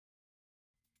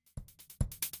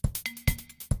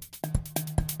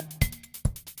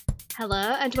Hello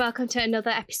and welcome to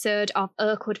another episode of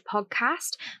Oakwood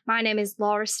Podcast. My name is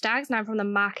Laura Staggs and I'm from the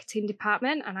marketing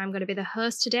department and I'm going to be the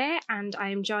host today, and I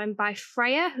am joined by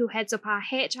Freya, who heads up our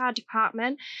HR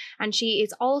department, and she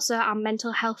is also our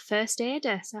mental health first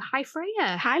aider. So hi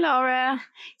Freya. Hi Laura.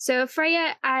 So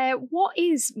Freya, what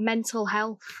is mental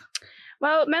health?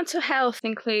 Well, mental health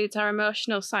includes our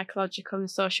emotional, psychological and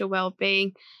social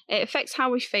well-being. It affects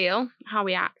how we feel, how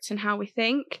we act and how we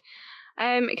think.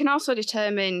 It can also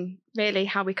determine really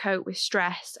how we cope with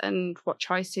stress and what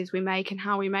choices we make and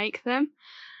how we make them.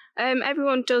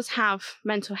 Everyone does have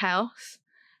mental health.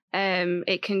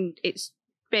 It's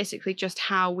basically just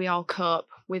how we all cope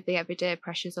with the everyday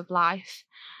pressures of life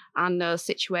and those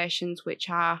situations which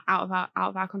are out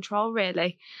of our control,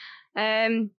 really.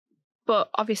 But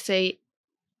obviously,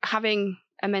 having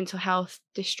a mental health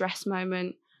distress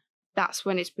moment, that's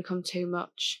when it's become too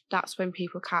much. That's when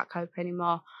people can't cope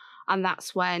anymore. And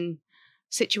that's when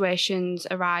situations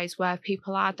arise where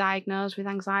people are diagnosed with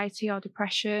anxiety or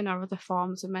depression or other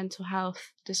forms of mental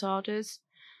health disorders,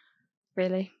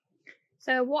 really.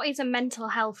 So what is a mental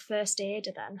health first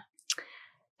aider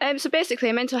then? So basically,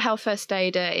 a mental health first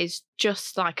aider is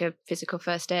just like a physical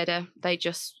first aider. They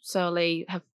just solely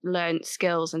have learned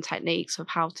skills and techniques of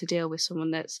how to deal with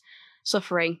someone that's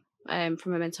suffering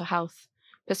from a mental health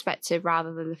perspective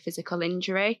rather than the physical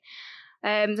injury.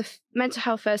 The mental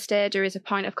health first aider is a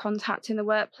point of contact in the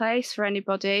workplace for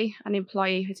anybody, an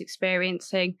employee who's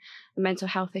experiencing a mental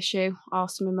health issue or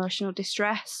some emotional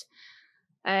distress.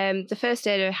 The first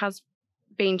aider has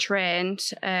been trained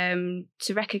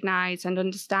to recognise and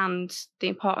understand the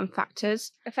important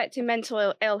factors affecting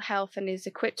mental ill health and is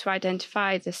equipped to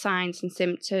identify the signs and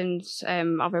symptoms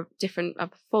of a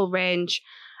full range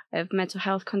of mental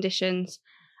health conditions.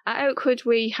 At Oakwood,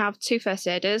 we have two first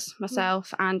aiders,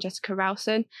 myself and Jessica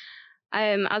Rowson.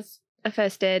 As a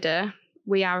first aider,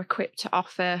 we are equipped to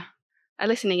offer a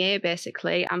listening ear,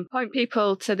 basically, and point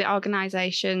people to the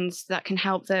organisations that can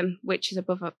help them, which is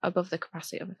above the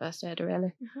capacity of a first aider,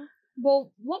 really. Mm-hmm.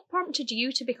 Well, what prompted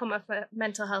you to become a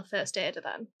mental health first aider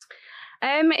then?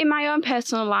 In my own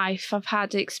personal life, I've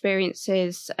had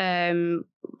experiences and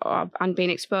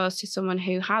been exposed to someone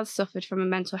who has suffered from a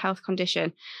mental health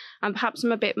condition, and perhaps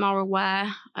I'm a bit more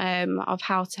aware of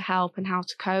how to help and how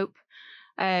to cope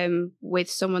with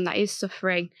someone that is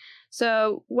suffering.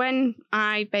 So when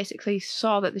I basically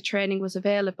saw that the training was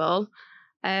available,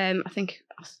 I think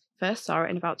I first saw it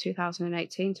in about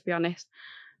 2018, to be honest,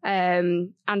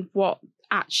 and what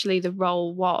actually the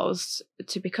role was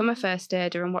to become a first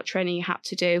aider and what training you had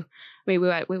to do. I mean,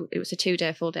 it was a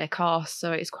 2-day full day course,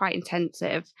 so it's quite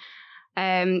intensive.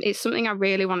 It's something I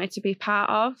really wanted to be part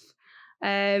of,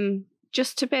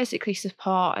 just to basically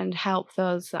support and help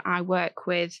those that I work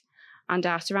with and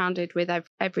are surrounded with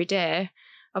every day,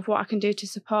 of what I can do to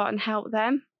support and help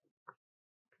them.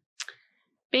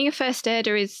 Being a first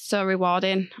aider is so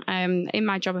rewarding. In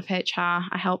my job of HR,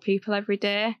 I help people every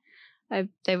day.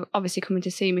 They're obviously coming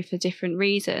to see me for different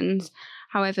reasons.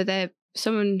 However, they're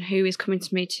someone who is coming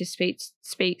to me to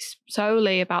speak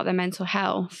solely about their mental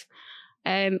health.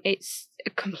 It's a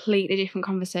completely different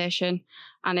conversation,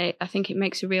 and I think it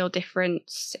makes a real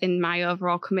difference in my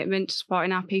overall commitment to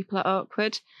supporting our people at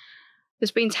Oakwood.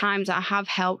 There's been times that I have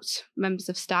helped members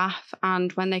of staff,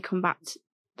 and when they come back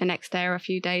the next day or a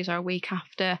few days or a week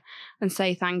after and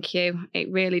say thank you, it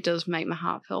really does make my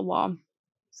heart feel warm.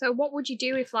 So what would you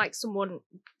do if someone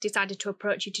decided to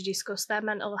approach you to discuss their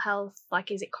mental health?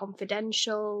 Is it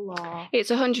confidential or?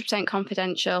 It's 100%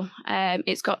 confidential.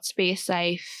 It's got to be a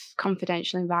safe,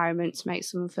 confidential environment to make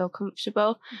someone feel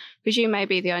comfortable, because you may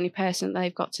be the only person that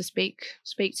they've got to speak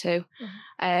to,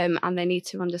 and they need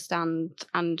to understand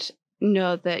and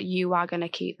know that you are going to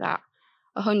keep that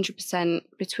 100%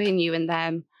 between you and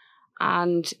them,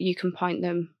 and you can point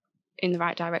them in the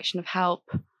right direction of help,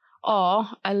 or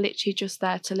are literally just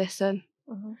there to listen.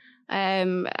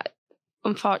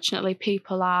 Unfortunately,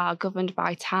 people are governed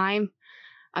by time,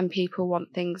 and people want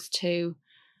an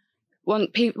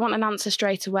answer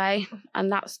straight away,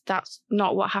 and that's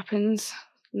not what happens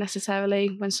necessarily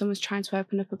when someone's trying to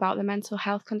open up about their mental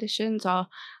health conditions or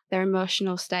their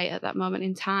emotional state at that moment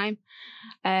in time.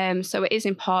 So it is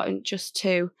important just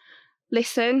to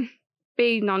listen,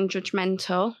 be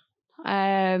non-judgmental,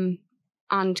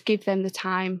 and give them the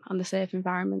time and the safe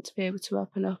environment to be able to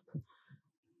open up.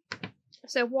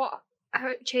 So what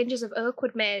changes have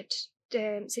Oakwood made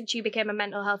since you became a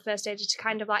mental health first aider to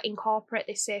kind of incorporate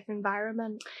this safe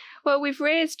environment? Well, we've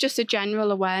raised just a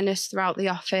general awareness throughout the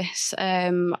office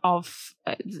of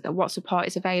what support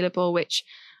is available, which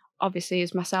obviously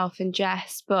is myself and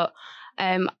Jess, but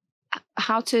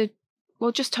how to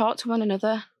just talk to one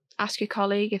another ask your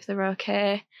colleague if they're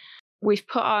okay. We've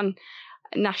put on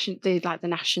the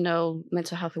National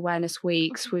Mental Health Awareness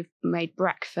Weeks. We've made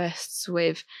breakfasts.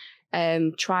 We've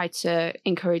tried to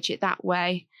encourage it that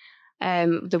way,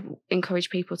 encourage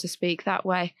people to speak that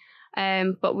way.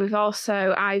 But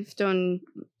I've done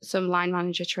some line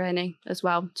manager training as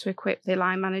well to equip the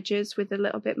line managers with a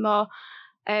little bit more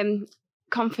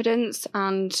confidence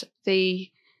and to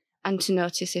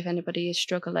notice if anybody is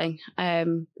struggling,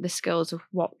 the skills of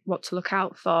what to look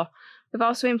out for. We've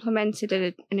also implemented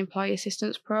an employee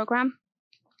assistance programme,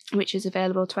 which is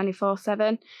available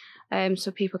 24/7,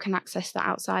 so people can access that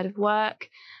outside of work.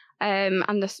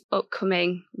 And this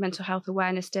upcoming Mental Health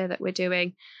Awareness Day that we're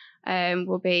doing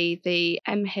will be the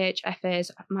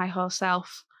MHFA's My Whole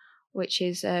Self, which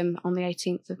is on the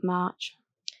 18th of March.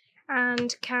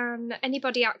 And can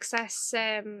anybody access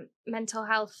mental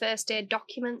health first aid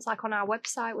documents like on our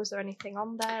website? Was there anything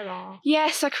on there? Or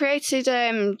Yes, I created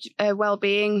a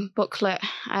wellbeing booklet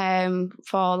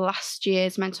for last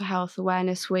year's Mental Health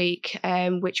Awareness Week,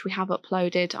 which we have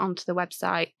uploaded onto the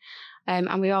website.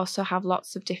 And we also have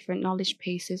lots of different knowledge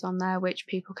pieces on there which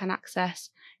people can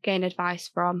access, gain advice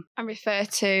from, and refer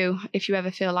to if you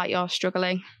ever feel like you're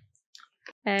struggling.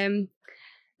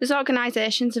 There's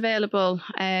organisations available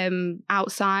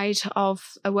outside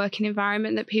of a working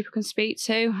environment that people can speak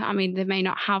to. I mean, they may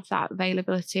not have that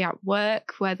availability at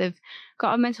work where they've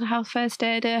got a mental health first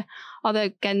aider, or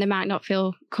they might not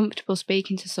feel comfortable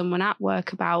speaking to someone at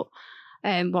work about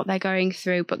what they're going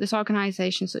through. But there's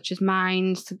organisations such as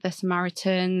Minds, the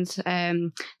Samaritans,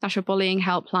 National Bullying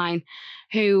Helpline,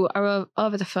 who are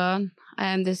over the phone.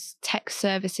 There's text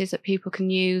services that people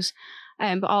can use.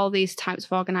 But all these types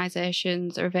of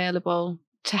organisations are available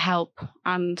to help.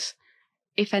 And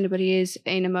if anybody is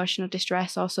in emotional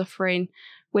distress or suffering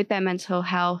with their mental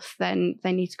health, then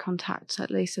they need to contact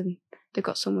at least, and they've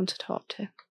got someone to talk to.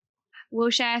 We'll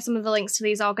share some of the links to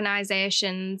these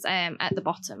organisations at the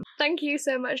bottom. Thank you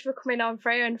so much for coming on,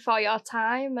 Freya, and for your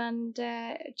time. And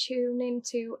tune in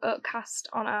to Oakcast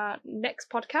on our next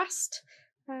podcast.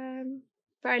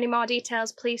 For any more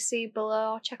details, please see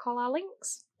below or check all our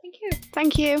links. Thank you.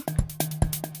 Thank you.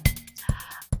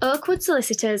 Oakwood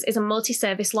Solicitors is a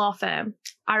multi-service law firm.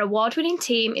 Our award-winning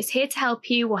team is here to help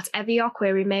you whatever your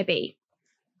query may be.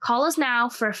 Call us now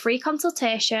for a free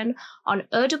consultation on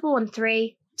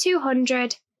 0113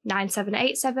 200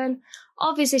 9787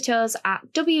 or visit us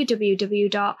at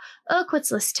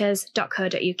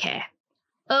www.oakwoodssolicitors.co.uk.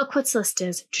 Oakwood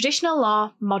Solicitors, traditional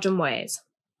law, modern ways.